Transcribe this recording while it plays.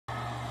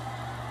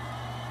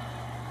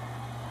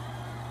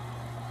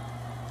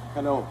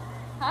Hello.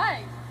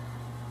 Hi.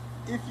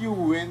 If you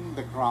win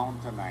the crown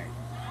tonight,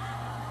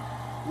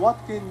 what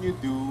can you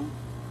do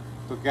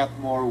to get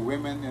more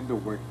women in the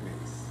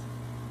workplace?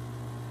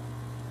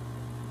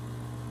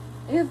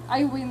 If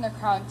I win the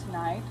crown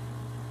tonight,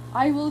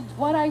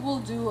 what I will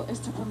do is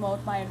to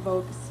promote my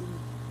advocacy.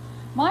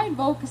 My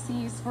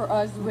advocacy is for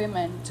us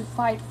women to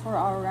fight for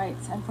our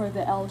rights and for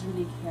the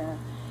elderly care.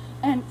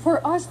 And for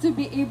us to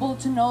be able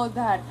to know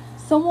that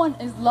someone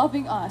is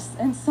loving us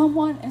and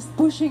someone is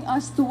pushing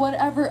us to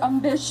whatever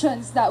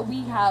ambitions that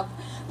we have.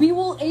 We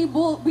will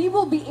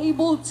be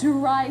able to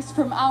rise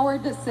from our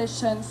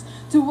decisions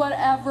to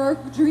whatever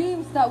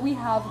dreams that we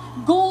have,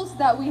 goals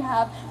that we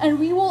have, and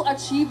we will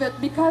achieve it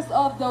because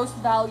of those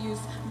values,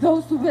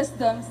 those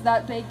wisdoms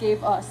that they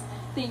gave us.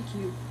 Thank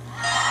you.